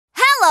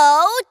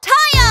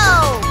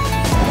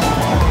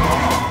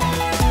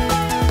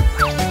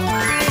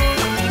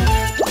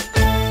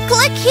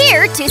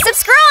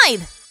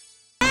inside!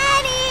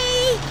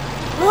 Lani!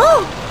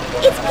 Oh,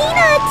 it's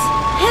Peanut!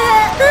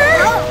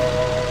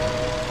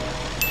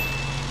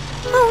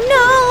 Oh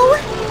no!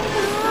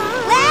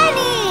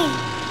 Lani!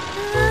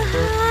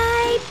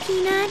 Hi,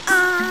 Peanut.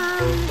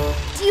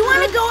 Do you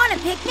want to go on a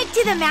picnic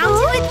to the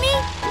mountain with me?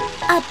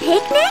 A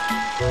picnic?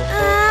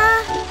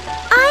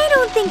 I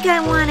don't think I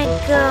want to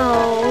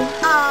go.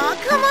 Aw,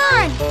 come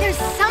on! There's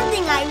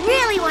something I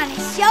really want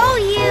to show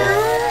you!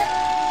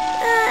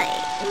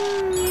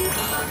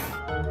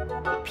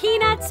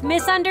 Peanut's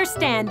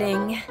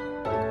misunderstanding.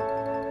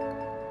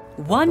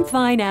 One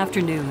fine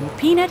afternoon,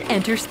 Peanut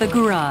enters the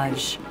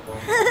garage.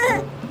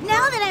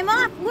 Now that I'm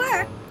off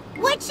work,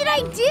 what should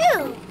I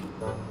do?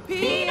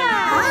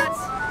 Peanut!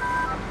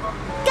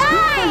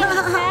 Guys!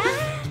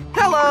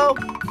 Hello!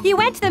 You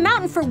went to the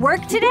mountain for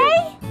work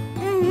today?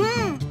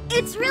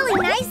 It's really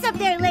nice up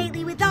there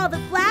lately with all the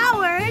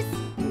flowers.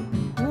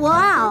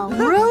 Wow,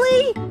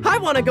 really? I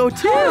want to go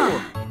too!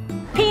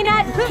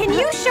 Peanut, can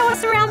you show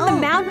us around the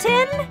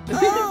mountain?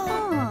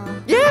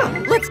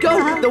 Yeah, let's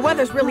go! The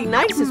weather's really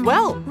nice as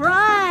well.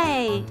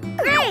 Right.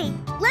 Great!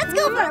 Let's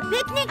go for a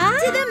picnic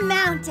to the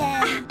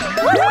mountain.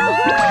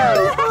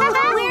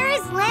 Where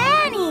is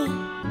Lani?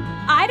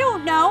 I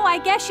don't know. I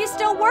guess she's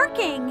still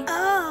working.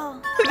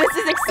 Oh. This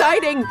is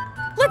exciting!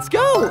 Let's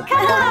go!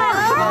 Come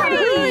on,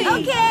 hurry!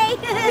 Okay.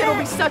 It'll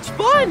be such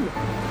fun!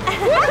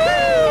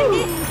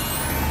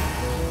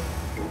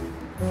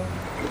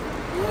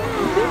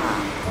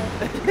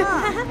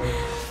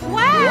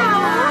 Wow!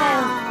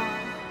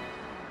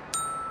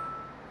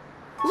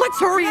 Let's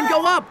hurry and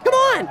go up! Come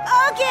on!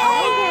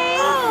 Okay.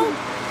 Oh,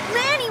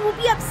 Lani will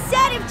be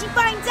upset if she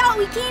finds out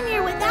we came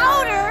here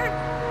without her.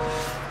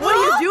 What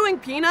are you doing,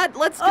 Peanut?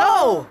 Let's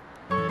go!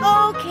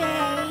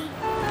 Okay.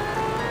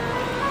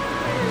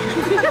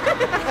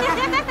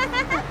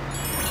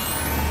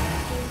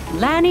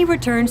 Lani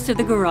returns to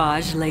the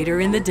garage later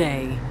in the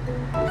day.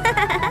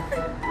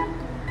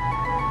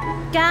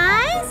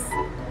 Guys?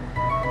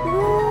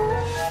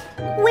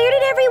 Where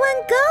did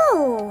everyone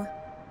go?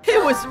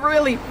 It was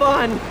really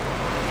fun!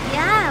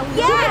 Yeah,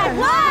 Yeah, it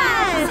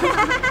was.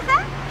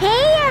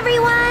 Hey,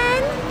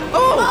 everyone!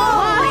 Oh,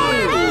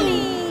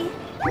 Lani!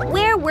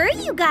 Where were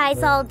you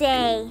guys all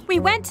day? We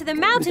went to the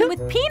mountain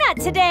with Peanut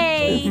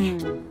today.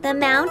 The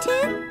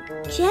mountain?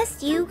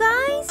 Just you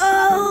guys?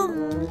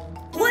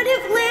 What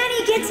if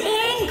Lani gets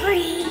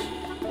angry?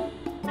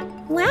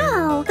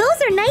 Wow,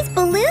 those are nice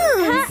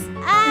balloons.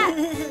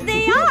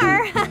 They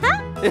are.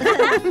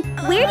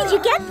 Where did you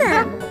get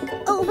them?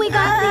 Oh, we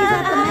got these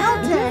at the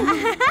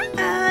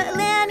mountain.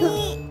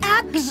 Lani,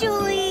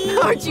 actually...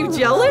 Aren't you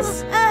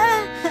jealous?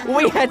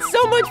 We had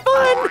so much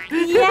fun!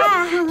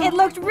 Yeah, it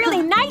looked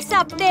really nice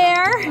up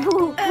there.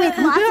 With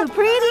lots of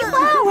pretty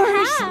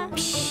flowers.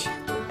 Psh,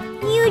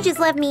 you just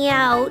left me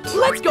out.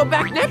 Let's go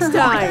back next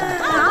time!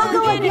 I'll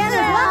go again as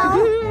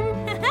well.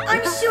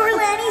 I'm sure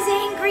Lani's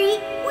angry.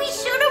 We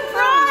should have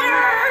brought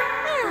her.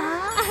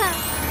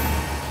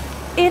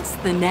 It's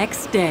the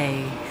next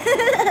day.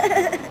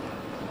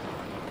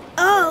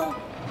 Oh,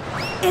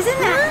 isn't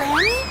that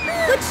Lani?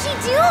 What's she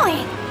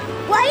doing?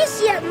 Why is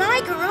she at my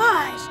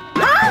garage?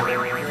 Huh?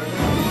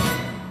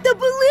 The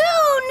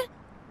balloon!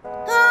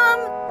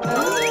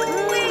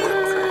 Wait.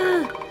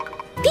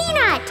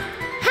 Peanut!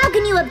 How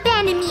can you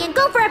abandon me and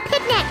go for a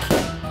picnic?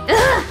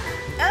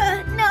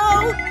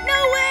 No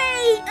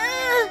way!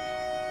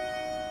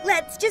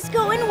 Let's just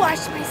go and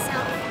wash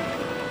myself.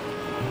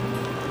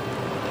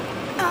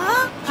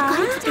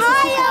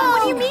 Tayo!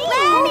 What do you mean?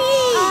 Lani!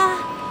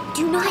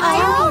 Do not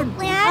tell him.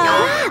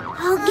 Lani!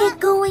 I'll get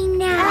going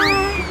now.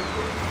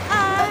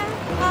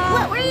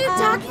 What were you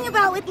talking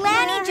about with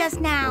Lani just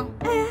now?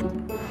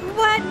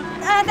 What?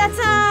 That's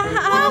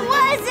What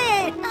was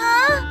it?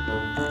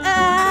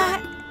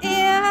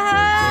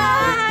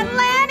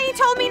 Lani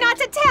told me not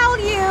to tell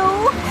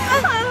you.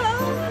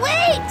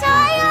 Wait,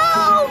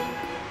 Tayo!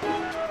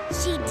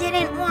 She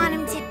didn't want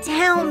him to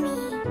tell me.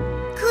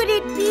 Could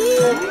it be?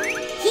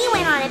 He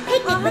went on a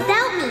picnic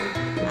without me.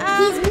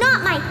 He's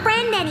not my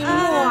friend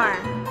anymore.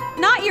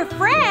 Not your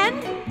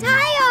friend?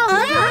 Tayo,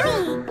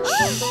 Lani!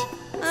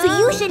 So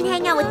you shouldn't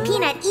hang out with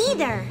Peanut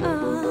either.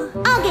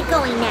 I'll get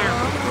going now.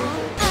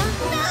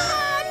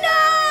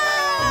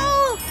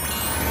 No!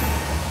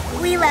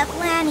 We left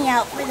Lani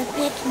out for the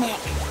picnic.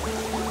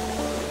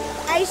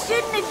 I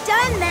shouldn't have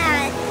done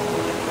that.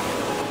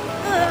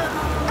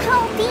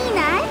 Oh,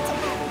 Peanut.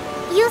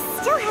 You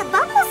still have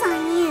bubbles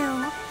on you.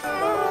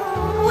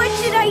 What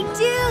should I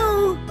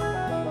do?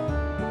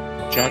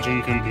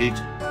 Charging complete.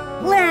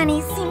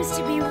 Lani seems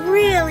to be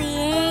really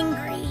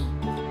angry.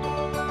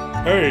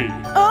 Hey!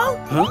 Oh?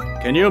 Huh?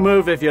 Can you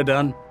move if you're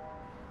done?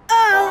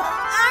 Oh,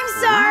 I'm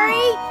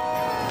sorry.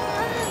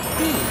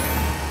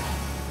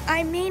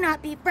 I may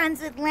not be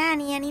friends with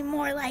Lani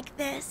anymore like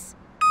this.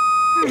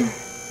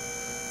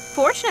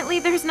 Fortunately,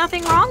 there's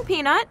nothing wrong,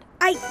 Peanut.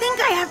 I think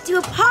I have to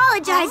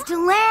apologize to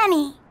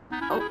Lani.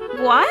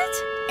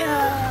 What?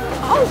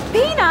 Oh,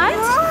 Peanut!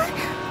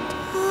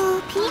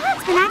 Oh,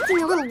 Peanut's been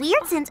acting a little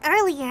weird since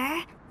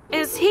earlier.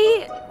 Is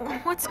he...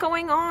 What's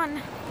going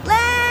on?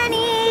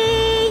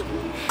 Lani!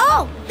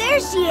 There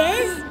she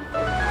is.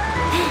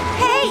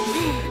 Hey!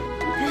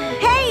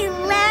 Hey,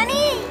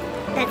 Lani!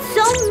 That's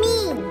so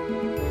mean.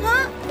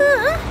 Huh?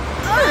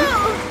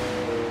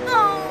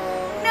 Oh,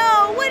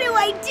 no, what do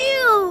I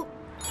do?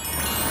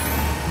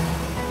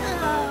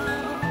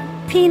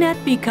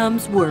 Peanut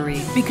becomes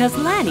worried because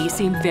Lani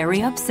seemed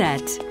very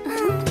upset.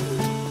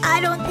 I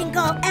don't think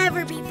I'll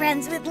ever be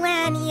friends with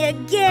Lani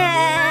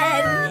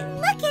again.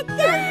 Look at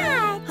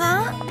that.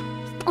 Huh?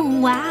 Oh,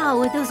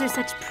 wow, those are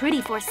such pretty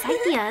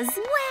forsythias.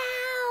 Wow.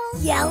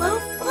 Yellow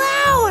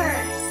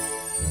flowers.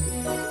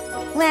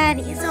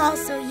 Lani is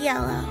also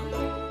yellow.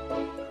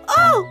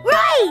 Oh,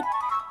 right!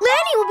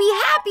 Lani will be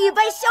happy if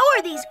I show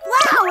her these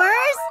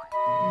flowers.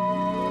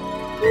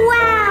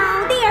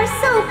 Wow, they are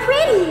so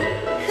pretty.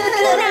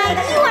 Peanut,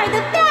 you are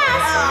the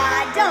best.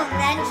 Aw, don't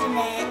mention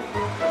it.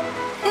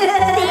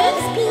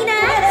 Thanks,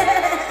 Peanut.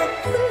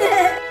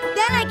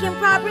 Then I can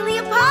properly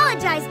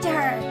apologize to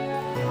her.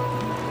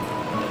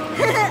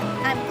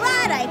 I'm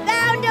glad I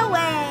found a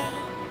way.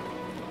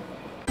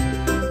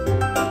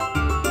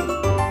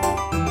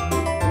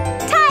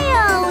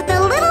 Tayo, the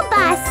little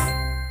bus.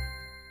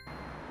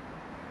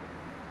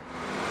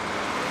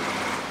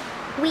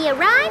 We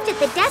arrived at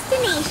the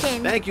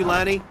destination. Thank you,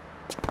 Lani.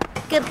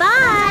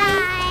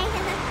 Goodbye.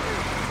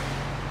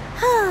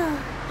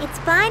 It's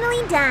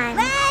finally done.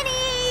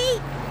 Lani!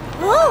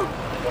 Oh,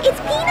 it's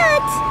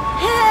Peanut.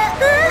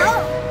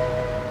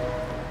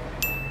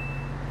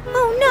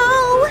 Oh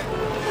no.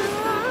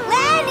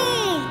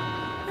 Lani!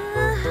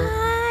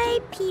 Hi,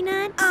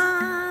 Peanut.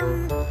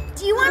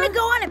 Do you want to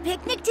go on a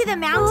picnic to the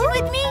mountain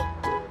with me?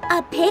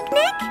 A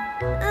picnic?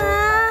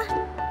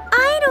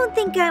 I don't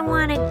think I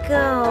want to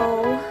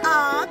go.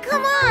 Aw,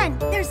 come on.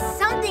 There's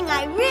something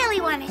I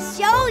really want to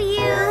show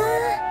you.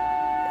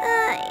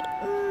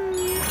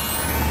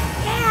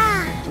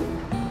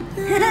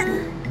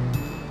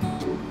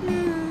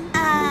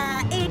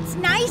 It's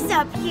nice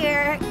up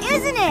here,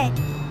 isn't it?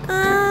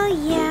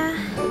 Yeah.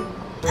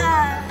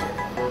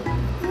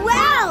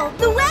 Wow,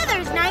 the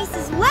weather's nice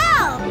as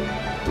well.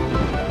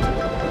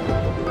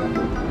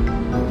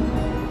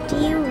 Do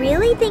you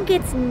really think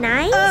it's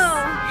nice?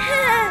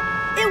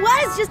 It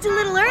was just a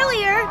little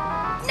earlier.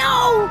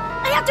 No,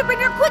 I have to bring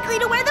her quickly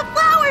to where the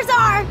flowers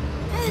are.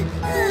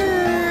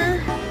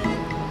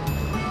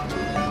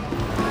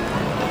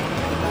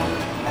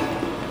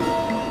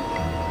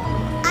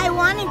 I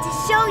wanted to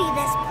show you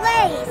this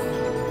place.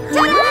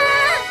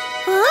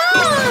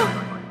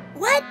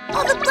 What?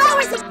 All the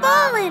flowers have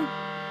fallen.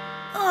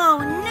 Oh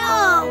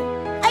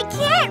no, I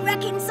can't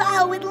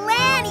reconcile with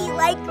Lani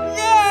like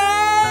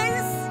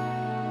this.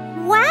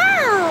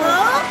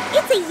 Wow!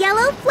 It's a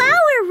yellow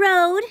flower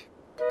road.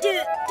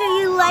 Do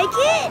you like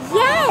it?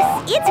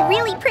 Yes, it's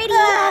really pretty.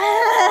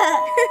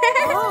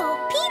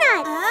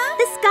 Peanut,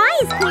 the sky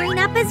is clearing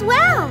up as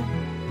well.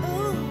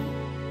 Ooh.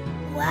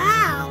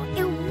 Wow,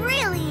 it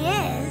really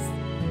is.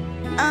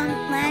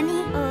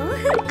 Lani,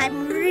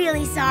 I'm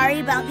really sorry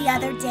about the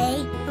other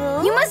day.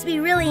 You must be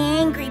really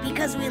angry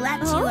because we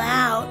left you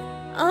out.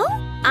 Oh,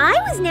 I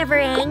was never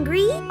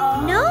angry.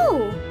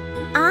 No,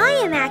 I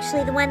am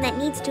actually the one that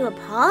needs to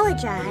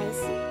apologize.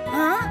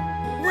 Huh?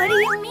 What do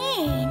you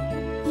mean?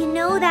 You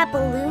know that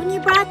balloon you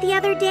brought the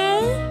other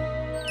day?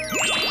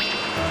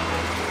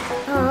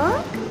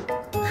 Huh?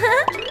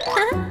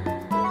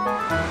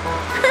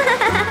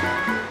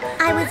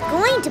 I was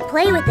going to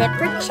play with it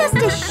for just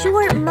a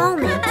short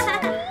moment.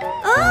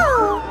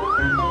 Oh!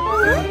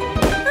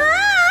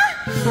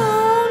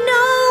 Oh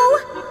no!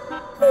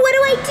 What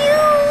do I do?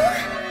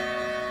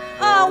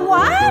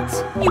 What?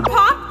 You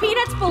popped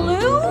Peanut's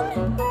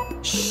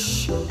balloon?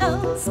 Shh!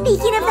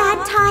 Speaking of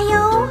that,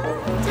 Tayo.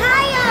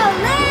 Tayo,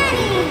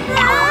 Lani!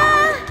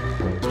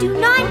 Do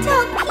not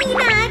tell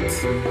Peanut.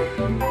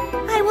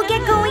 I will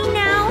get going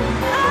now.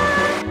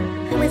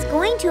 I was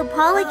going to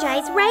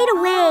apologize right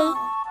away,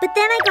 but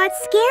then I got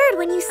scared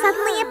when you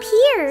suddenly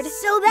appeared.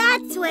 So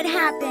that's what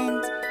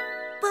happened.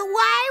 But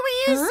why were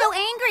you so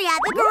angry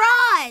at the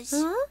garage?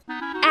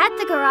 At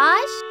the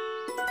garage?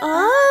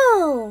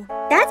 Oh,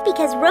 that's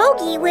because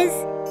Rogi was...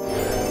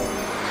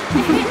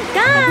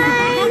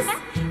 Guys!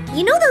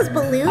 You know those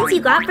balloons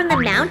you got from the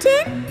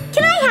mountain?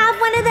 Can I have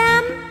one of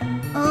them?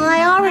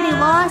 I already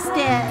lost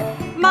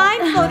it.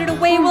 Mine floated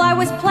away while I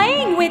was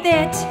playing with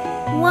it.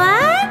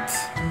 What?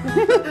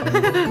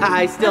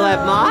 I still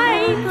have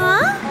mine.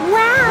 Huh?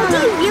 Wow, do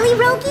you really,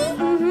 Rogi?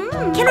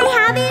 Can I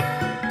have it?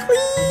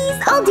 Please,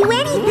 I'll do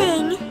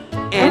anything.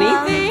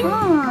 Anything?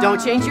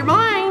 Don't change your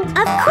mind.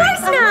 Of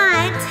course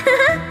not.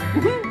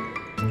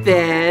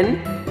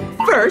 Then,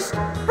 first,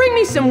 bring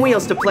me some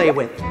wheels to play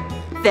with.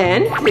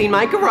 Then, clean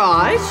my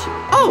garage.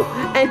 Oh,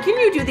 and can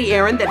you do the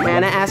errand that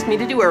Hannah asked me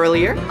to do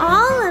earlier?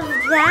 All of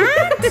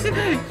that?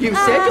 You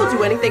said you'll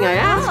do anything I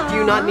ask. Do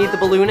you not need the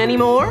balloon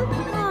anymore?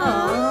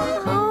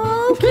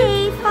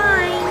 Okay,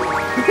 fine.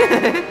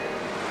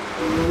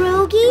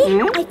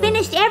 Rogi, I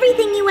finished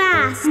everything you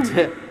asked.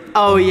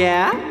 Oh,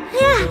 yeah?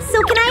 Yeah,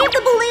 so can I have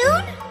the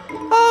balloon?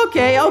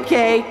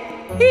 Okay.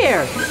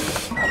 Here.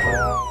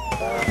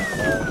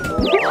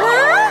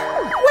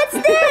 Huh? What's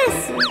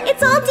this?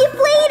 It's all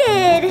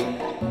deflated.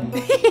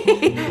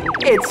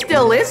 It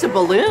still is a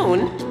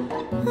balloon.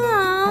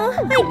 Oh,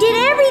 I did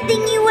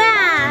everything you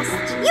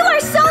asked. You are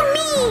so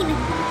mean.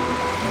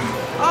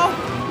 Oh,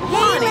 Hey,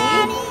 Lani.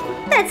 Lani.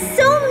 That's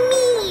so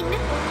mean.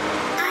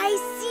 I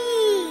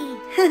see.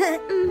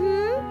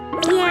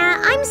 Yeah,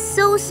 I'm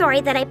so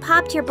sorry that I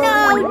popped your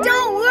balloon. No,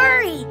 don't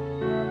worry.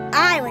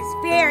 I was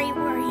very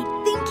worried,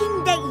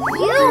 thinking that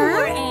you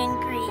were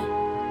angry.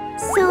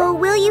 So,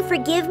 will you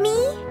forgive me?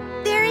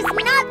 There is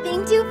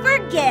nothing to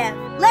forgive.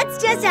 Let's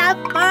just have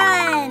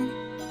fun.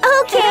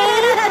 Okay.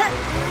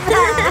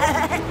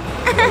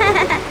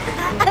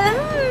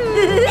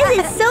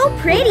 This is so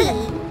pretty.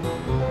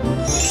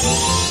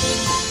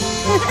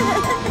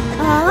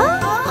 Oh.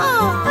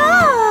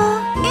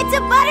 It's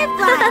a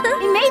butterfly.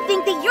 It may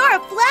think that you're a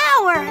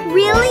flower.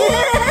 Really?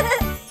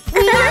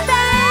 We are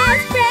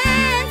best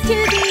friends to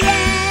the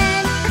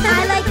end. I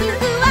like you, I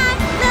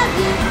love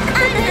you, I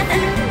miss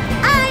you.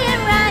 I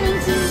am running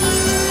to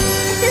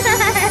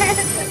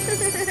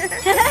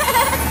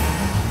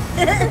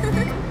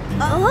you.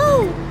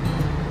 Oh.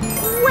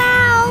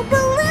 Wow,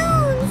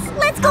 balloons.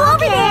 Let's go over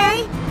there.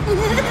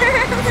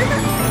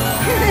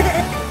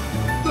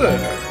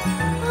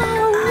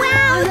 Oh,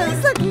 wow,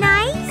 these look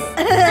nice.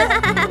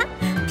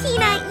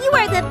 Peanut, you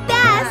are the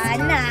best.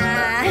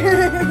 Nah.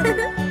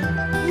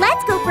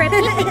 Let's go for a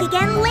picnic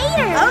again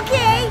later.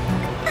 Okay.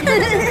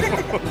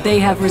 They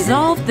have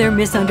resolved their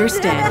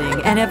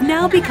misunderstanding and have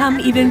now become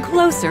even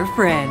closer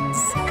friends.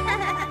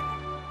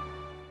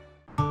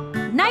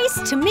 Nice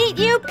to meet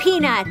you,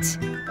 Peanut.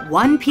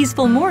 One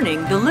peaceful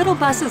morning, the little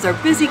buses are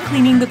busy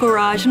cleaning the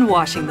garage and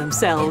washing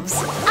themselves.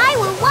 I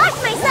will wash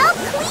myself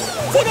clean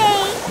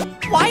today.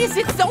 Why is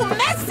it so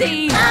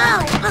messy?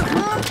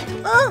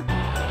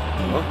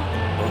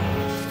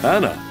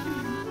 Hannah,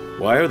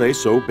 why are they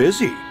so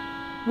busy?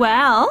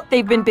 Well,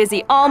 they've been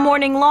busy all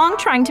morning long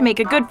trying to make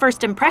a good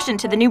first impression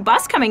to the new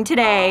bus coming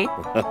today.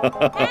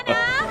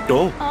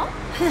 Oh,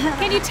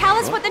 Can you tell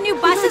us what the new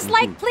bus is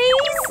like, please?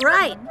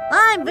 Right.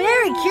 I'm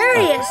very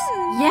curious.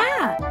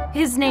 Yeah,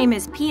 his name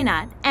is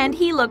Peanut, and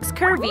he looks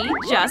curvy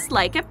just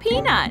like a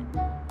peanut.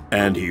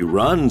 and he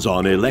runs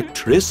on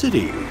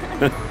electricity.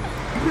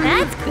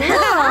 That's cool.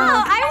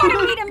 Oh, I want to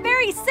meet him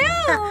very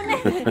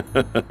soon.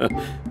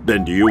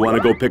 Then do you want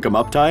to go pick him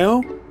up,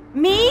 Tayo?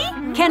 Me?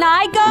 Can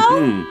I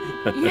go?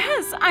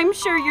 Yes, I'm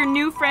sure your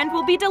new friend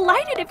will be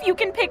delighted if you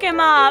can pick him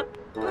up.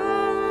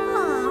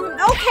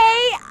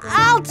 Okay,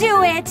 I'll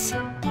do it.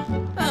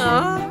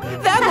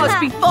 That must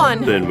be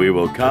fun. Then we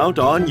will count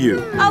on you.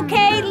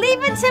 Okay,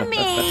 leave it to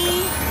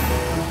me.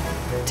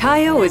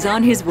 Tayo is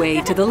on his way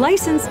to the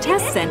license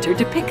test center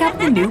to pick up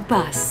the new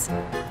bus.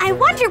 I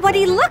wonder what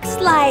he looks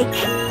like.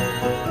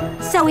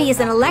 So he is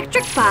an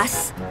electric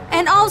bus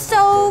and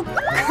also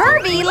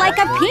curvy like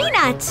a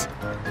peanut.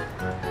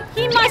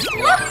 He must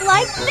look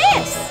like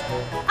this.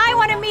 I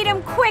want to meet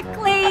him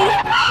quickly.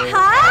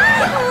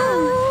 Hi?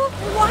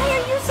 Why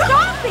are you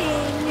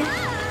stopping?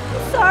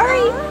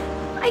 Sorry,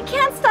 I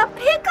can't stop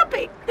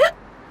hiccuping.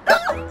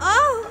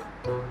 Oh,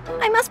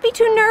 I must be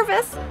too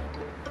nervous.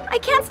 I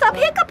can't stop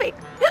hiccuping.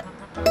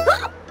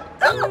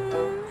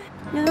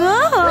 no.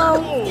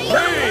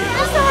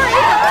 Sorry.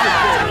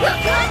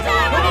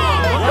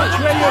 Watch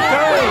where you're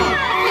going!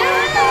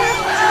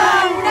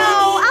 Oh no,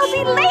 I'll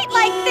be late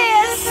like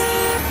this.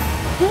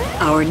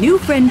 Our new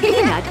friend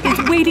Peanut is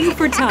waiting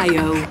for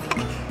Tayo.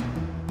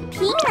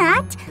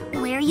 Peanut,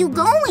 where are you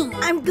going?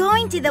 I'm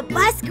going to the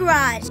bus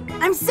garage.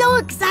 I'm so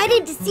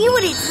excited to see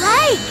what it's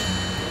like.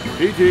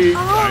 Titi,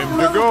 time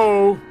to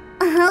go.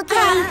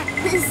 Okay,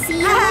 see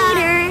you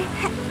later.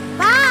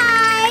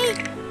 Bye.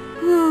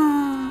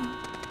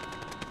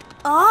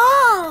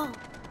 Oh,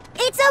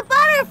 it's a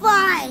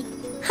butterfly.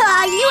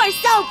 You are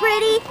so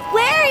pretty.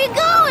 Where are you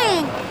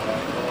going?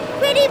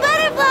 Pretty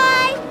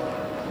butterfly.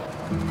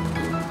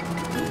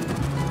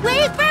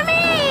 Wait for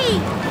me.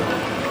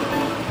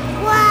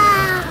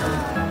 Wow.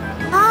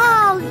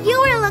 Oh, you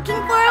were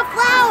looking for a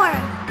flower.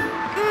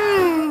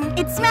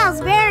 It smells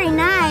very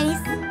nice.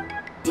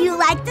 Do you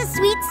like the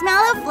sweet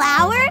smell of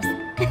flowers?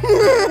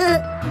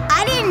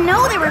 I didn't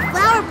know there were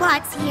flower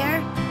pots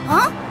here.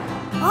 Huh?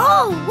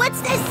 Oh,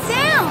 what's this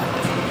sound?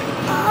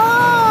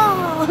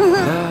 Oh.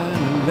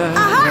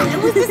 Aha, it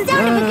was the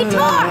sound of a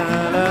guitar.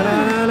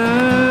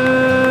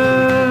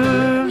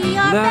 We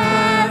are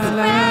best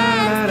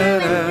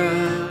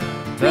friends.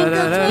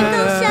 Twinkle,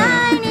 twinkle,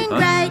 shining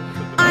bright.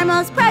 Our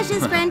most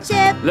precious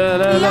friendship. We are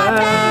best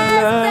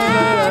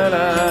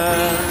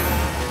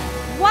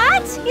friends.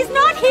 What? He's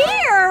not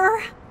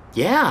here.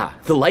 Yeah,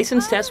 the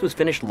license test was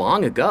finished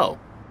long ago.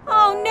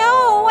 Oh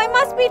no, I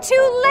must be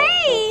too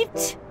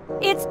late.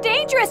 It's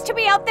dangerous to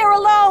be out there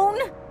alone.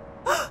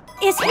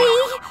 Is he?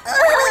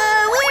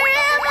 Where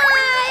am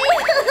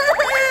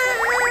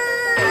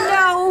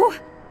No.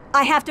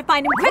 I have to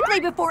find him quickly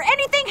before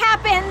anything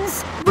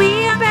happens.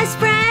 We are best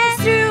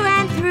friends through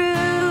and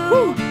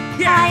through.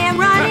 I am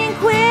running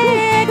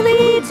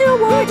quickly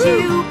towards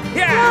you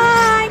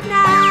right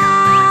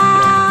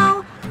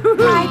now,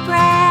 my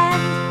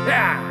friend.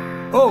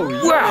 Oh,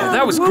 wow,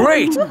 that was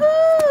great!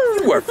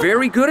 You are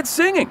very good at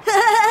singing.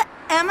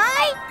 Am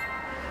I?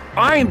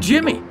 I am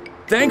Jimmy.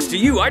 Thanks to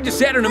you, I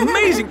just had an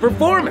amazing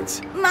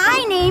performance.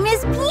 My name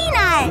is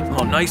Peanut.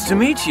 Oh, nice to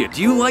meet you. Do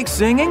you like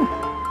singing?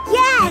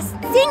 Yes,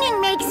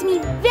 singing makes me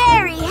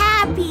very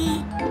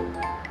happy.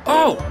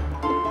 Oh,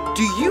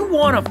 do you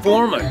want to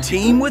form a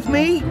team with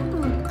me?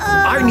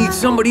 I need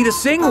somebody to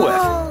sing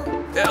with.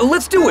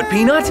 Let's do it,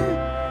 Peanut.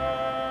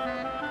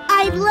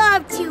 I'd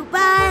love to,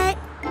 but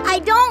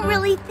I don't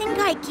really think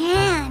I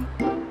can.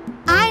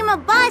 I'm a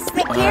bus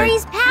that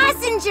carries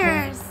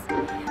passengers.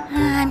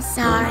 I'm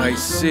sorry. I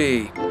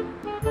see.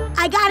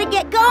 I gotta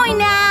get going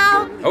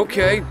now.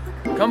 Okay,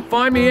 come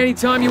find me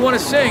anytime you want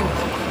to sing.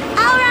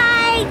 All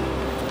right.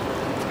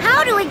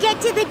 How do I get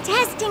to the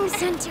testing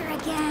center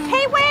again?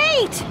 Hey,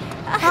 wait!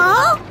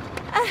 Oh?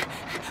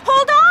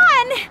 Hold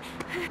on!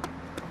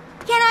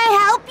 Can I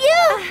help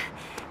you?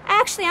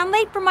 Actually, I'm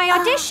late for my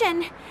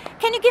audition.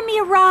 Can you give me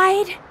a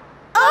ride?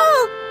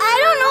 Oh, I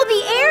don't know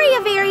the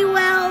area very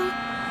well.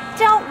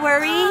 Don't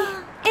worry.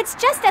 It's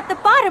just at the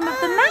bottom of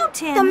the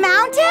mountain. The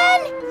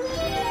mountain?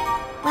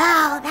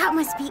 Wow, that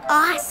must be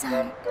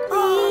awesome.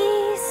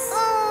 Please?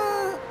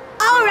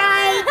 All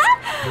right.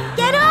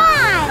 Get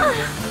on!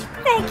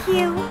 Thank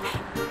you.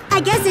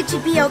 I guess it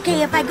should be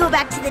okay if I go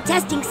back to the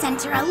testing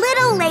center a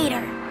little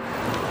later.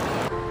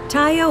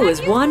 Tayo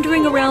is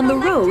wandering around the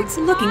roads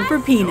looking for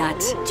Peanut.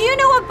 Do you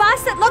know a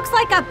bus that looks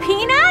like a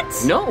peanut?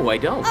 No, I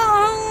don't.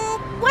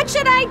 What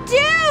should I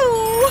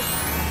do?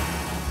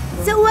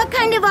 So what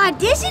kind of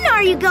audition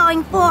are you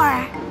going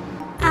for?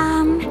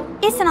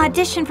 It's an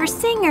audition for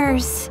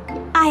singers.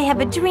 I have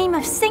a dream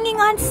of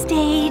singing on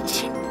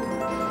stage.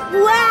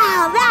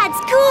 Wow, that's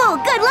cool.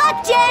 Good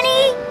luck,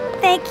 Jenny.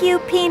 Thank you,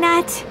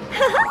 Peanut.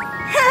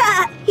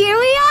 Here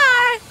we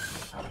are.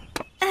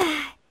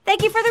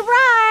 Thank you for the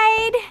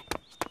ride.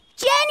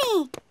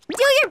 Jenny,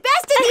 do your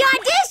best in the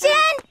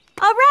audition.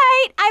 All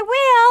right, I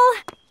will.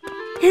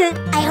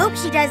 I hope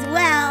she does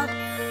well.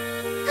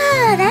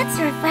 That's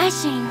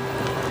refreshing.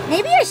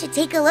 Maybe I should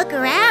take a look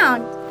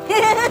around.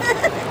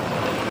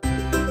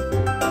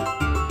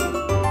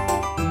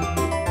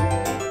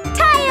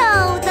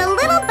 Tayo, the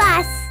little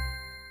bus.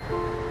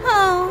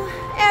 Oh,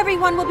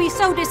 everyone will be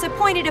so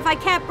disappointed if I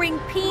can't bring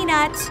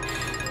Peanut.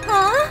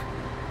 Huh?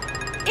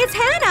 It's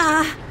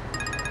Hannah.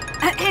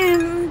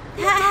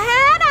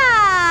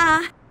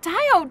 Hannah!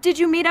 Tayo, did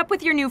you meet up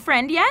with your new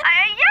friend yet?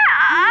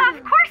 Yeah,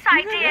 of course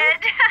I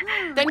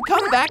did. Then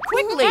come back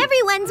quickly.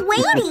 Everyone's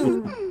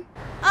waiting.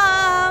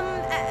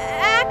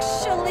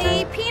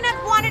 Actually, Peanut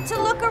wanted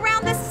to look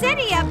around the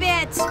city a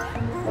bit.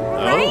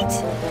 Right?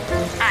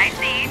 I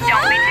see.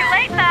 Don't be too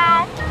late,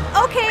 though.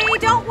 Okay,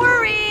 don't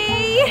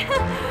worry.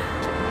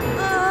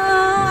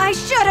 I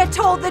should have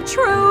told the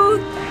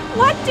truth.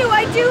 What do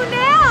I do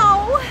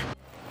now?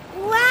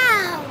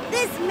 Wow,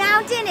 this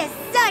mountain is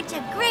such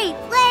a great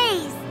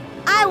place.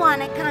 I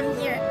want to come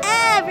here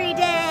every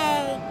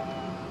day.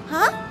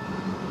 Huh?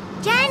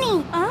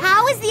 Jenny,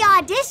 how was the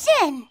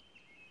audition?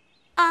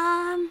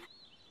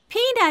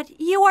 Peanut,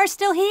 you are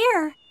still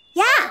here.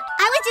 Yeah,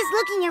 I was just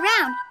looking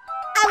around.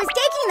 I was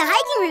taking the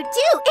hiking route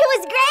too. It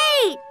was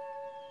great.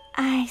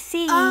 I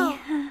see.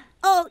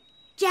 Oh,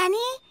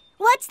 Jenny,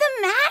 what's the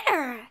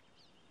matter?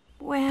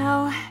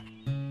 Well,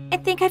 I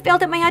think I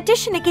failed at my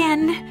audition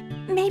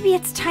again. Maybe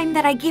it's time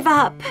that I give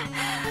up.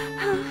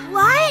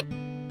 What?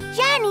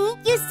 Jenny,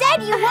 you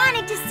said you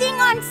wanted to sing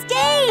on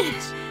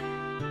stage.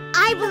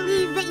 I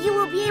believe that you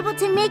will be able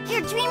to make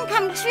your dream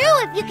come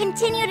true if you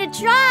continue to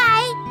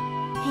try.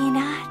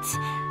 Peanut.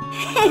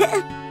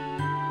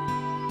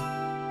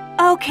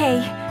 Okay,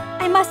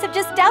 I must have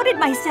just doubted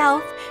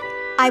myself.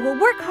 I will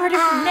work harder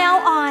from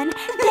now on.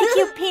 Thank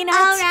you, Peanut.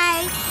 All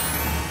right.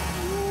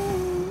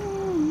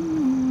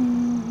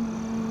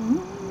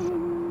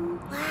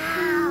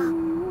 Wow.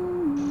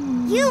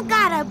 You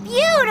got a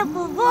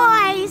beautiful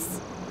voice.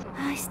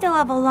 I still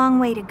have a long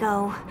way to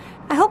go.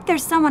 I hope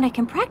there's someone I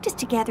can practice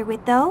together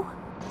with, though.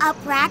 A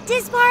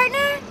practice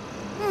partner?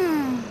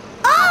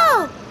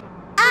 Oh!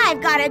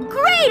 I've got a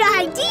great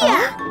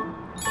idea!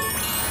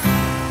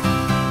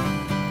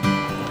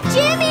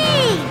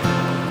 Jimmy!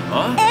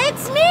 Huh?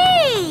 It's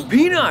me!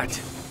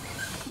 Peanut!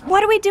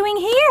 What are we doing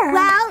here?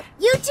 Well,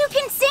 you two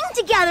can sing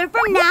together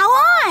from now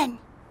on.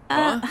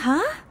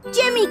 Huh?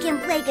 Jimmy can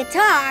play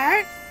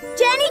guitar.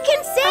 Jenny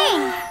can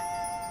sing.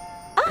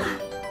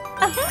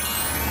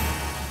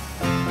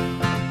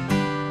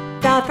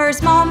 The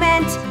first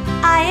moment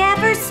I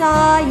ever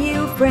saw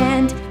you,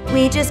 friend,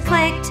 we just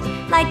clicked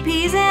like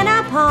peas in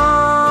a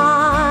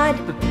pod.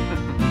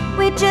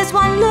 With just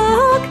one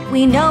look,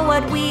 we know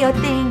what we are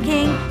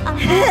thinking.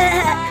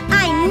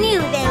 I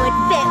knew they would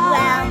fit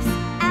well.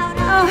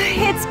 Oh,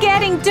 it's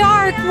getting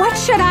dark. What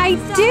should I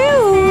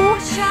do?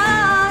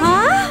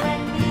 Huh?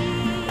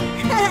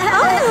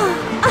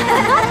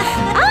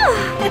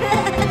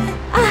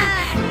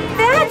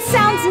 That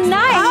sounds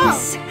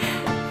nice.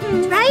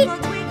 Right?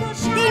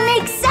 They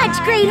make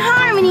such great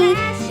harmony.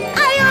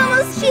 I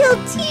almost feel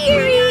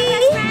teary.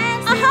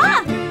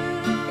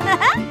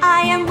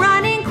 I am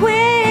running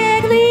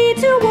quickly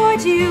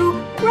towards you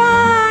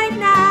right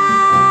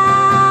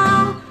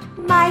now,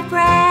 my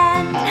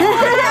friend.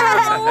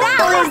 That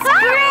was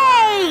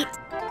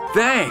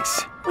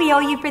Thanks. We owe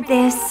you for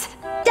this.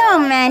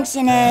 Don't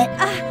mention it.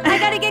 I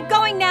gotta get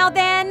going now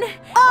then.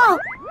 Oh,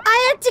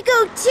 I have to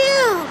go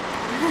too.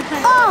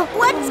 Oh,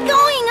 what's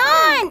going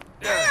on?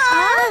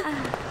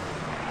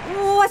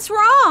 What's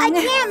wrong? I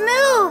can't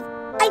move.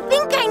 I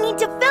think I need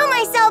to fill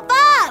myself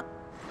up.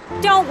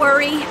 Don't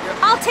worry.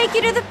 I'll take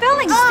you to the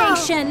filling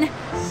station.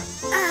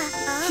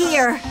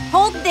 Here,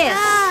 hold this.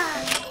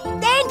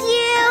 Thank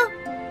you.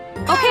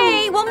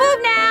 Okay, we'll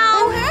move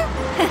now.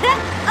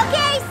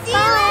 Okay, see you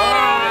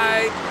later.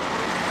 Bye.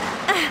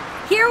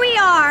 Here we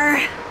are.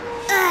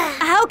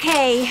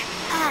 Okay,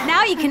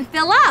 now you can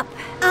fill up.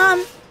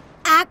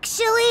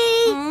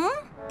 Actually,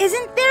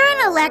 isn't there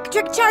an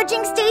electric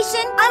charging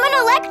station? I'm an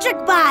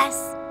electric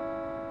bus.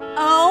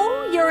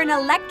 Oh, you're an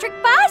electric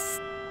bus?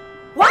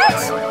 What?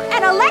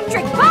 An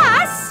electric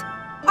bus?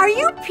 Are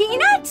you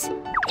Peanut?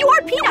 You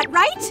are Peanut,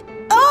 right?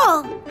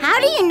 Oh, how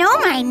do you know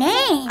my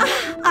name?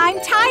 I'm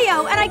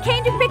Tayo, and I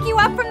came to pick you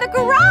up from the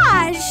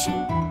garage.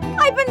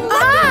 I've been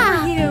looking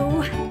for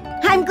you.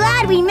 I'm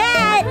glad we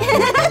met.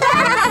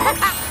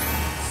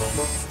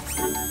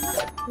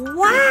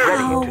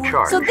 Wow.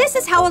 So this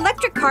is how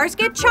electric cars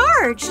get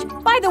charged.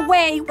 By the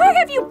way, where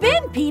have you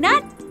been,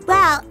 Peanut?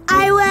 Well,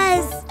 I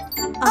was...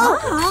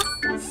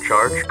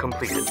 Charge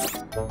completed.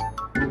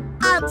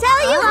 I'll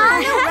tell you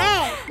on the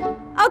way.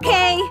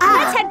 Okay,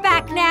 let's head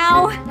back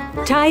now.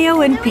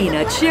 Tayo and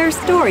Peanut share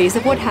stories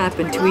of what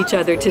happened to each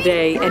other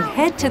today and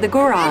head to the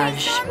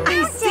garage.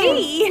 I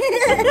see.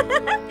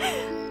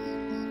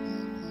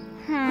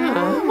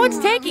 What's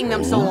taking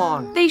them so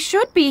long? They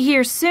should be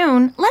here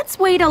soon. Let's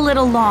wait a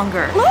little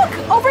longer. Look,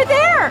 over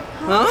there.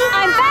 Huh?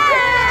 I'm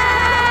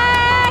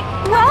back!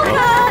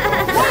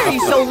 Welcome. Why are you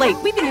so late?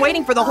 We've been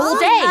waiting for the whole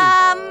day.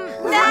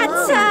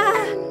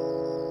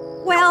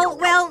 Well,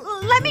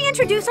 let me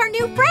introduce our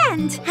new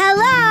friend.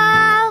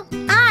 Hello,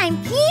 I'm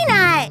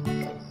Peanut.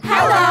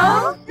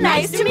 Hello.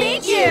 Nice to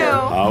meet you.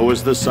 How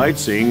was the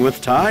sightseeing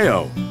with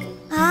Tayo?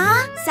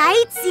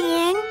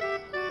 Sightseeing?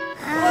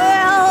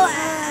 Well,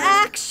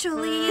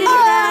 actually,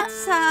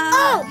 that's,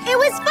 Oh, it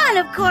was fun,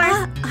 of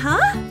course. Huh?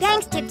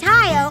 Thanks to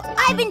Tayo,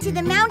 I've been to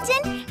the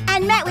mountain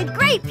and met with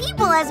great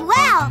people as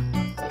well.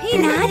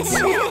 Peanut.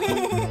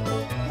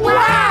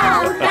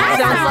 Wow, that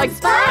sounds like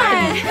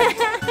fun.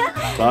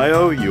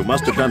 Tayo, you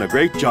must have done a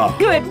great job.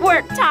 Good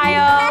work,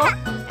 Tayo.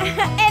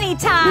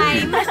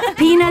 Anytime.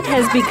 Peanut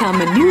has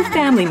become a new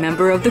family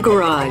member of the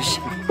garage.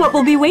 What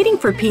will be waiting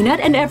for Peanut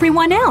and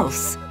everyone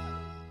else?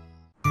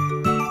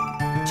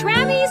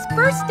 Trammy's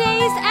first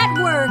days at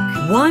work.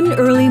 One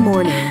early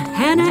morning,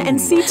 Hannah and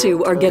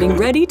Situ are getting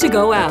ready to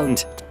go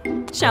out.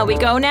 Shall we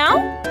go now?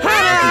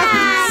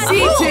 Hannah!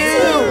 C2!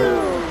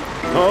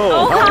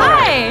 Oh,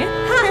 hi.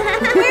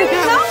 Where are you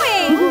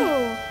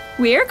going?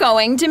 We're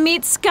going to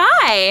meet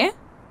Sky.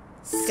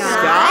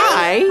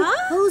 Sky?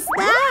 Who's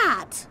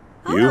that?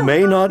 You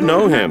may not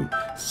know him.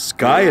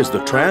 Sky is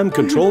the tram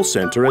control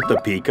center at the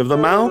peak of the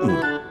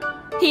mountain.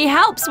 He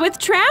helps with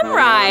tram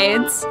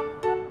rides.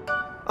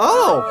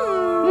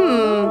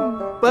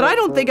 But I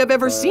don't think I've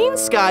ever seen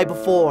Sky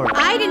before.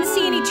 I didn't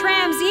see any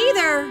trams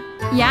either.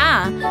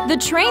 Yeah, the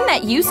train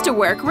that used to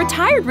work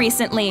retired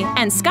recently,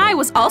 and Sky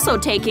was also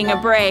taking a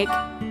break.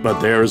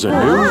 But there's a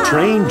new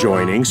train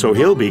joining, so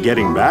he'll be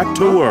getting back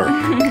to work.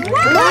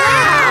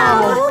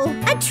 Wow!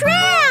 A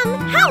tram!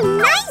 How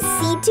nice,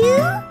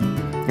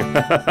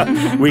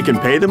 C2! We can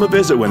pay them a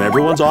visit when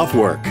everyone's off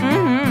work.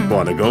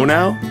 Want to go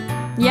now?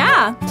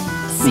 Yeah.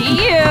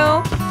 See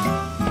you.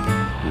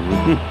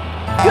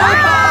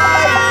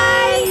 Goodbye!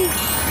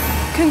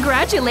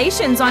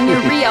 Congratulations on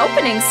your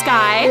reopening,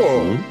 Sky.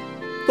 Oh,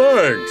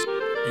 thanks.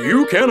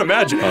 You can't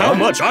imagine how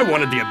much I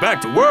wanted to get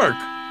back to work.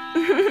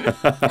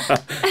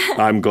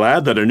 I'm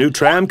glad that a new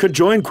tram could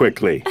join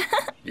quickly.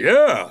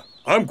 Yeah,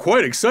 I'm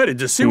quite excited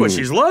to see what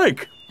she's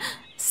like.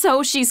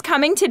 So she's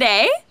coming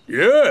today?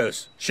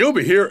 Yes, she'll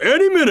be here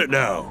any minute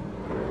now.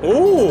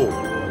 Oh.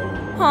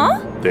 Huh?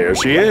 There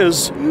she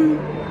is.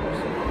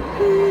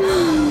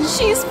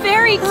 She's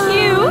very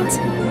cute.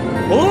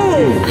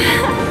 Oh.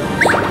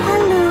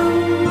 Hello.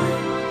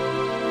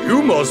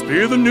 You must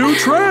be the new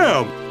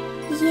tram.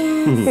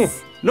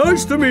 Yes.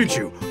 Nice to meet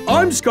you.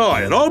 I'm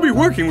Sky, and I'll be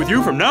working with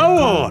you from now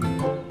on.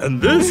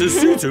 And this is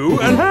Situ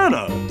and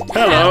Hannah.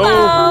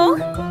 Hello.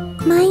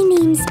 My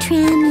name's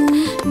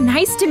Trammy.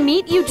 Nice to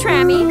meet you,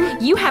 Trammy.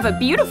 You have a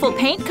beautiful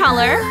paint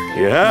color.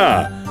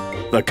 Yeah,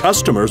 the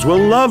customers will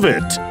love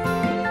it.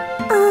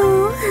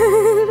 Oh.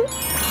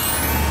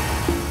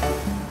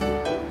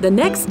 The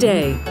next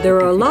day, there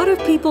are a lot of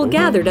people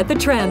gathered at the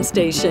tram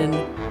station.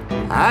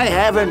 I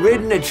haven't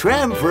ridden a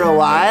tram for a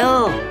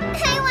while.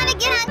 I want to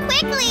get on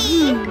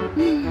quickly.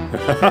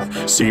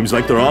 Seems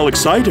like they're all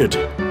excited.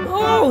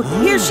 Oh,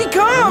 here she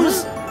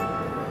comes!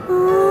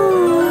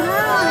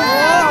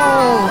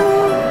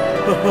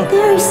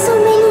 There are so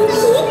many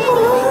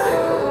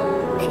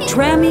people.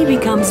 Trammy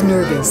becomes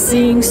nervous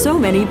seeing so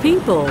many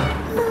people.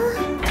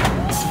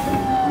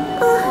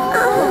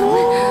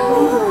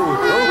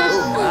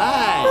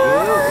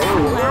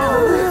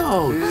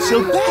 Oh,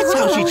 so that's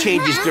how she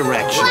changes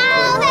direction.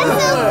 Wow,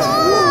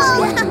 that's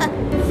so cool.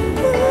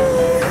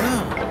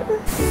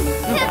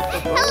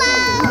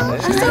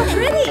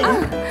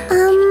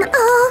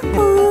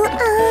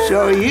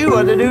 are you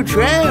on the new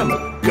tram?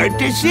 Good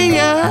to see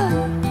ya.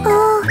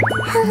 Oh,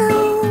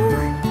 hello.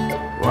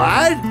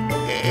 What?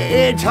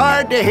 It's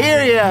hard to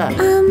hear ya.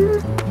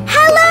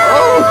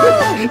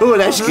 Hello! Oh,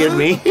 that scared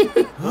me.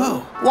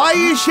 Why are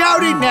you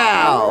shouting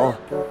now?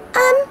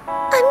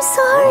 I'm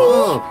sorry.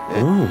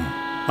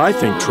 Oh, I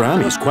think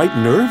Trammy's quite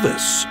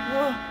nervous.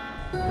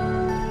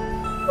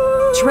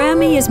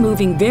 Trammy is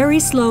moving very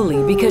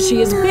slowly because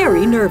she is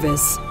very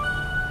nervous.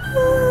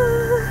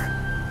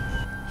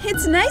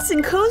 It's nice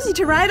and cozy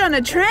to ride on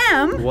a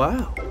tram.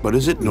 Wow. But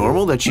is it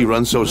normal that she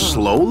runs so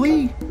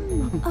slowly?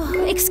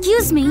 Oh,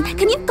 excuse me,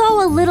 can you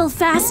go a little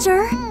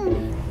faster?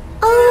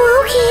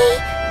 Oh, okay.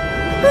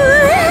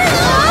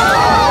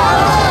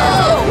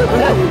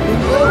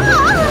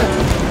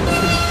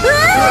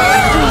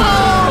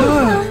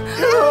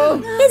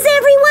 Is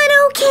everyone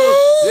okay?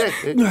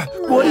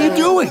 What are you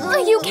doing?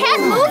 You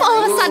can't move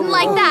all of a sudden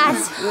like that.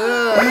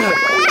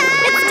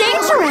 It's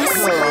dangerous.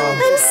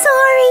 I'm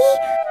sorry.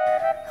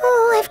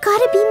 Oh, I've got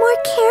to be more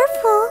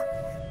careful.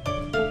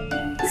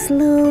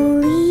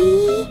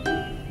 Slowly.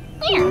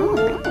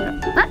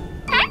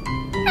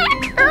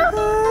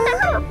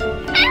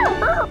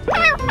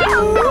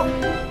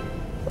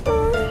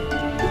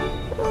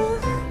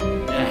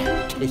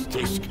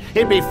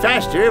 It'd be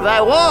faster if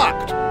I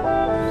walked.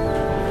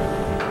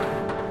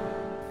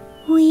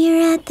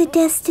 We're at the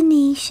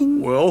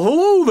destination. Well,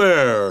 hello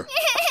there.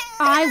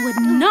 I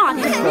would not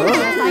have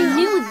ridden if I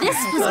knew this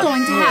was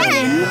going to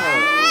happen.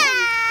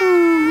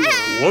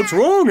 What's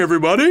wrong,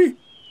 everybody?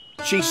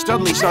 She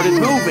suddenly started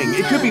moving.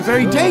 It could be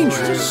very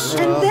dangerous.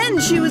 And then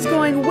she was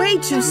going way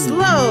too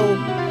slow.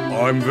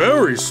 I'm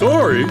very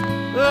sorry.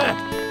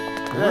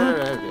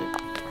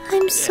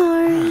 I'm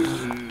sorry.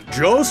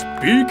 Just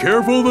be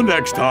careful the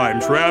next time,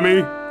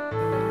 Trammy.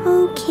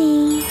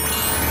 Okay.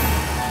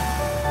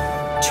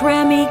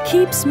 Trammy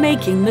keeps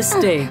making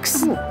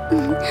mistakes.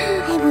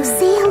 I will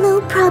say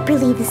hello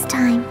properly this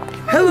time.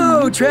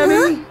 Hello,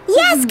 Trammy.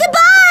 Yes,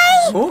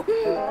 goodbye! Oh.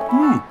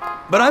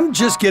 But I'm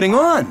just getting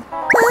on.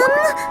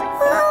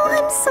 Oh,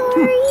 I'm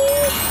sorry.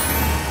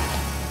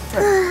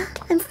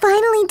 I'm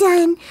finally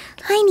done.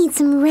 I need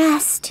some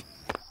rest.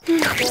 Wait!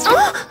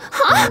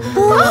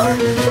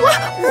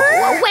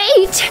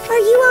 Are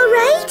you all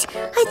right?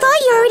 I thought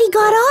you already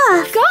got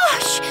off.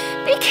 Gosh,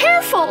 be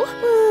careful.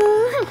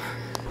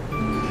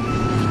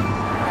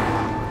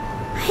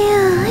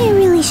 I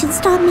really should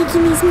stop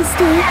making these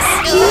mistakes.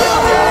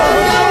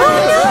 Oh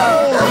no!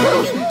 What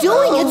are you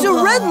doing? It's a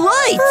red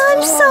light.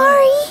 I'm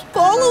sorry.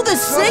 Follow the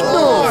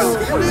signals.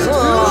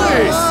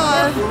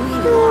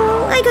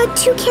 I got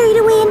too carried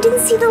away and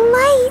didn't see the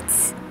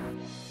lights.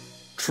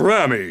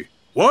 Trammy,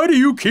 why do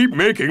you keep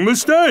making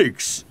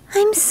mistakes?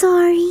 I'm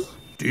sorry.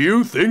 Do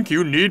you think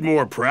you need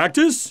more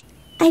practice?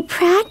 I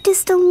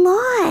practiced a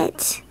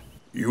lot.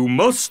 You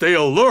must stay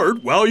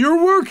alert while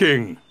you're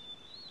working.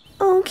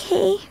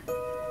 Okay.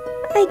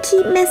 I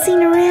keep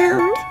messing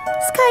around.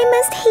 Sky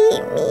must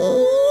hate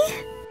me.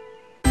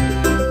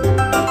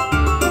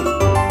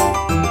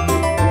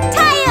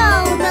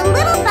 Tayo, the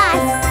little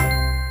bus.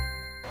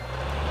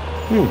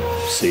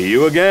 See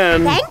you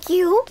again. Thank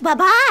you.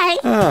 Bye-bye.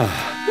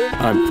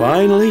 I'm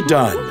finally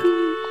done.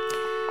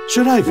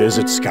 Should I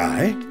visit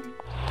Sky?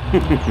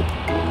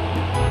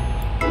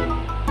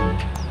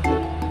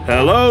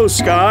 Hello,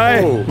 Sky.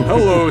 Oh,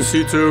 hello,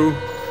 C2.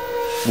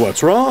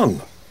 What's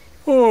wrong?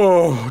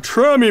 Oh,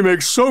 Trammy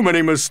makes so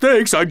many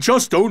mistakes, I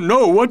just don't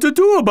know what to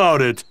do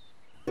about it.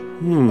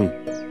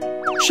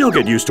 She'll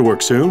get used to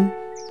work soon.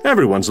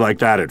 Everyone's like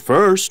that at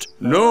first.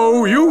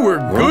 No, you were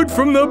good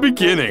from the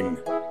beginning.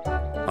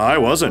 I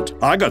wasn't.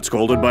 I got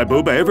scolded by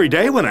Booba every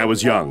day when I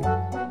was young.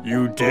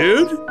 You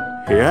did?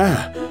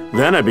 Yeah.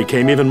 Then I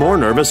became even more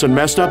nervous and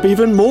messed up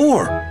even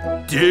more.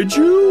 Did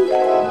you?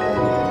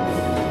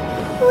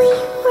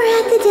 We're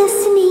at the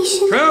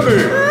destination.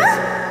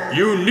 Trammy,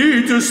 you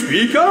need to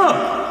speak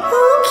up.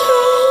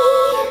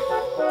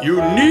 Okay.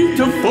 You need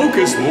to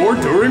focus more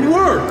during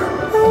work.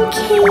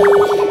 Okay.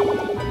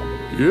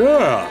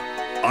 Yeah,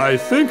 I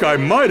think I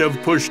might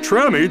have pushed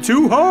Trammy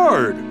too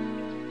hard.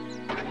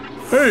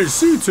 Hey,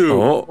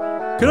 C2,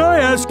 can I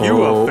ask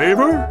you a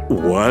favor?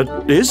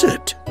 What is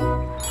it?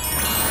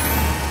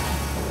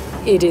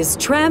 It is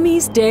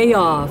Trammy's day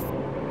off.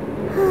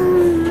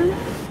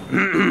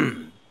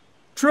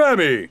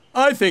 Trammy,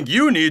 I think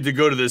you need to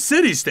go to the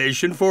city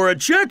station for a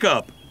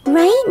checkup.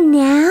 Right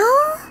now?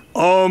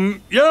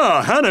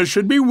 Yeah, Hannah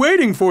should be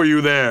waiting for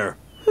you there.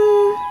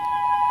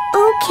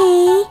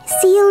 Okay,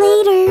 see you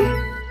later.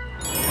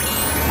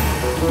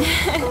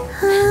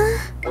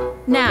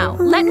 Now,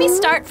 let me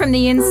start from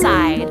the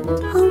inside.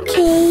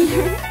 Okay.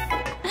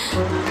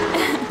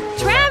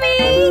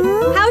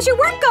 Trammy, how's your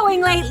work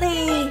going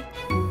lately?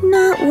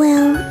 Not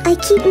well. I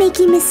keep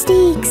making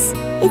mistakes.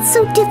 It's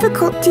so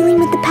difficult dealing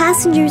with the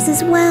passengers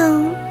as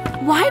well.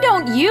 Why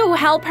don't you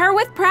help her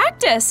with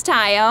practice,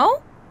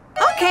 Tayo?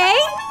 Okay,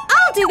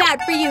 I'll do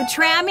that for you,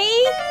 Trammy.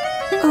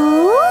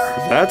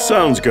 Oh? That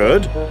sounds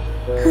good.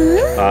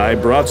 I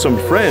brought some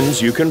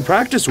friends you can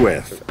practice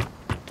with.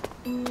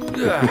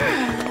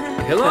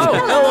 hello.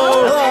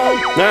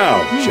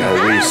 Now,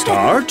 shall we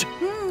start?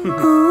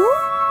 Oh?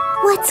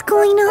 What's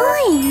going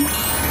on?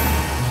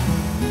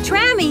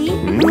 Trammy,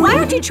 why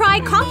don't you try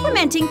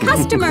complimenting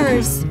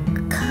customers?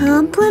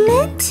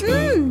 Compliment?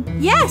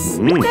 Yes,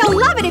 they'll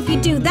love it if you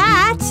do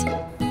that.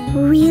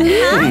 Really?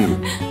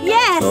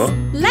 Yes,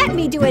 let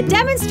me do a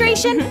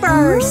demonstration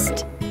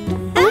first.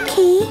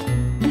 Okay.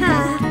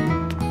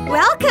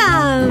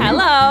 Welcome.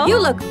 Hello. You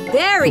look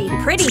very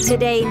pretty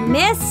today,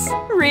 miss.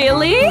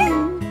 Really?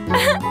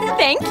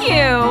 Thank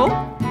you.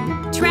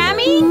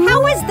 Trammy,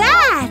 how was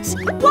that?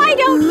 Why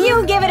don't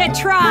you give it a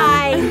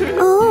try?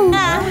 Oh,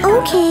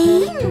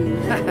 okay.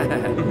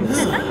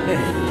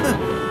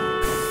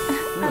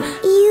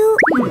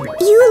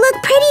 You look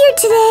prettier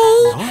today.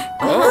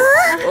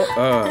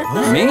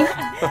 Me?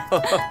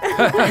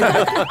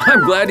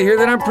 I'm glad to hear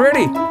that I'm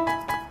pretty.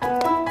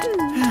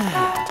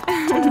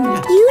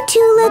 You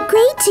two look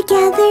great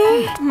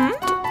together.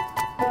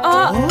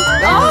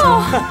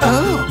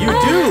 You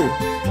do?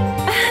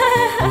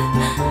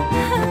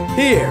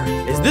 Here,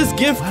 is this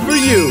gift for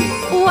you?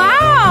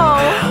 Wow!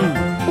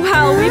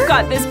 Well, we've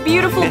got this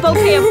beautiful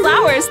bouquet of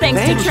flowers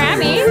thanks to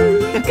Trammy.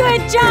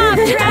 Good job,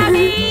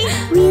 Trammy!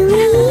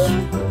 Really?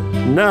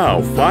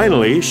 Now,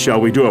 finally, shall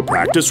we do a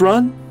practice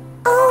run?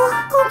 Oh,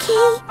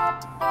 okay.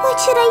 What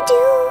should I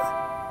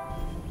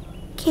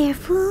do?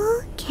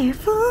 Careful,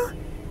 careful.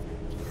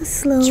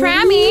 Slowly.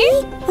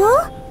 Trammy?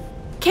 Huh?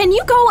 Can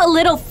you go a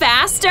little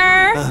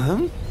faster?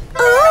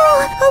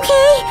 Oh,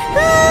 okay.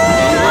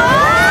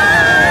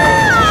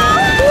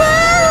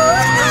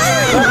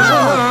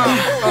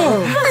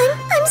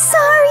 I'm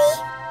sorry.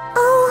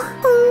 Oh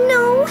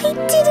no, I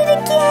did it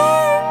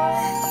again.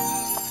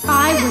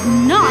 I would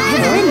not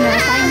have ridden her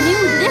if I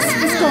knew this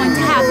was going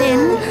to happen.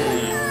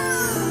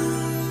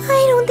 I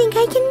don't think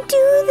I can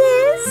do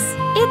this.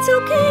 It's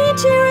okay,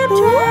 cheer up,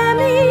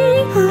 Trammy.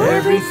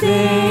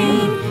 Everything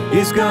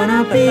is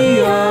gonna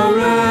be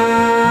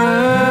alright.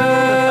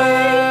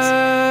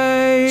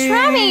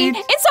 Trammy,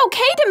 it's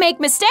okay to make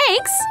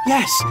mistakes.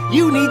 Yes,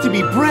 you need to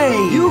be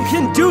brave. You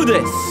can do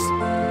this.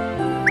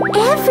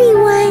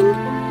 Everyone.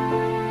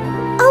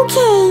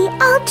 Okay,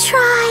 I'll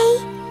try.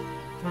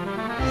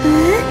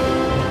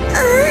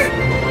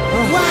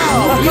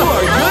 Wow, you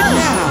are good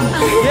now.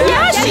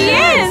 Yeah, she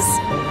is.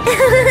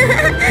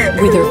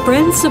 With her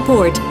friend's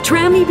support,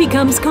 Trammy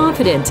becomes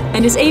confident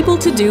and is able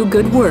to do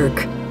good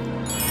work.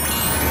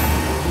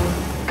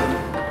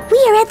 We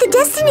are at the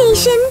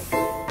destination.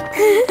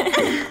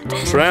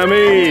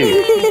 Trammy!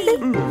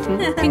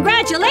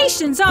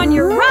 Congratulations on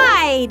your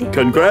ride!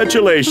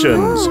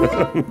 Congratulations!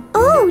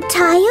 Oh,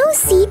 Tayo,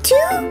 see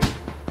too?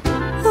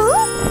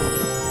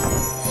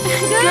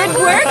 Good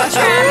work,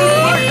 Trammy.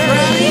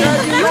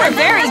 You are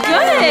very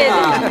good.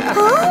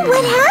 Oh,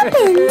 what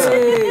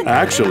happened?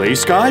 Actually,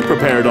 Sky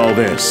prepared all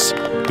this.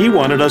 He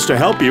wanted us to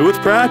help you with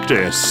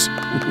practice.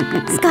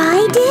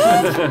 Sky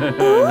did?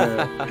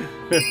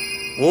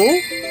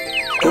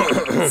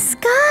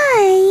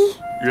 Sky!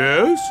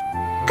 Yes?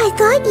 I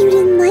thought you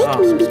didn't like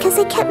me because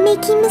I kept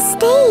making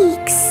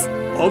mistakes.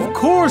 Of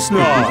course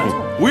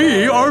not.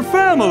 We are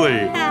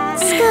family.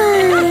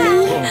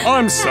 Sky!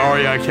 I'm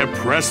sorry I kept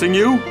pressing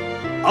you.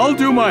 I'll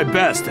do my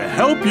best to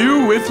help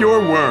you with your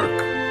work.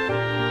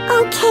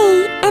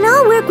 Okay, and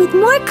I'll work with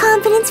more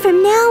confidence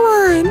from now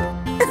on.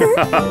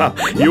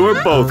 You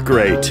are both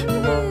great.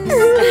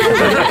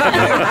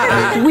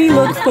 We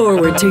look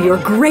forward to your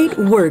great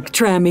work,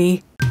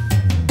 Trammy.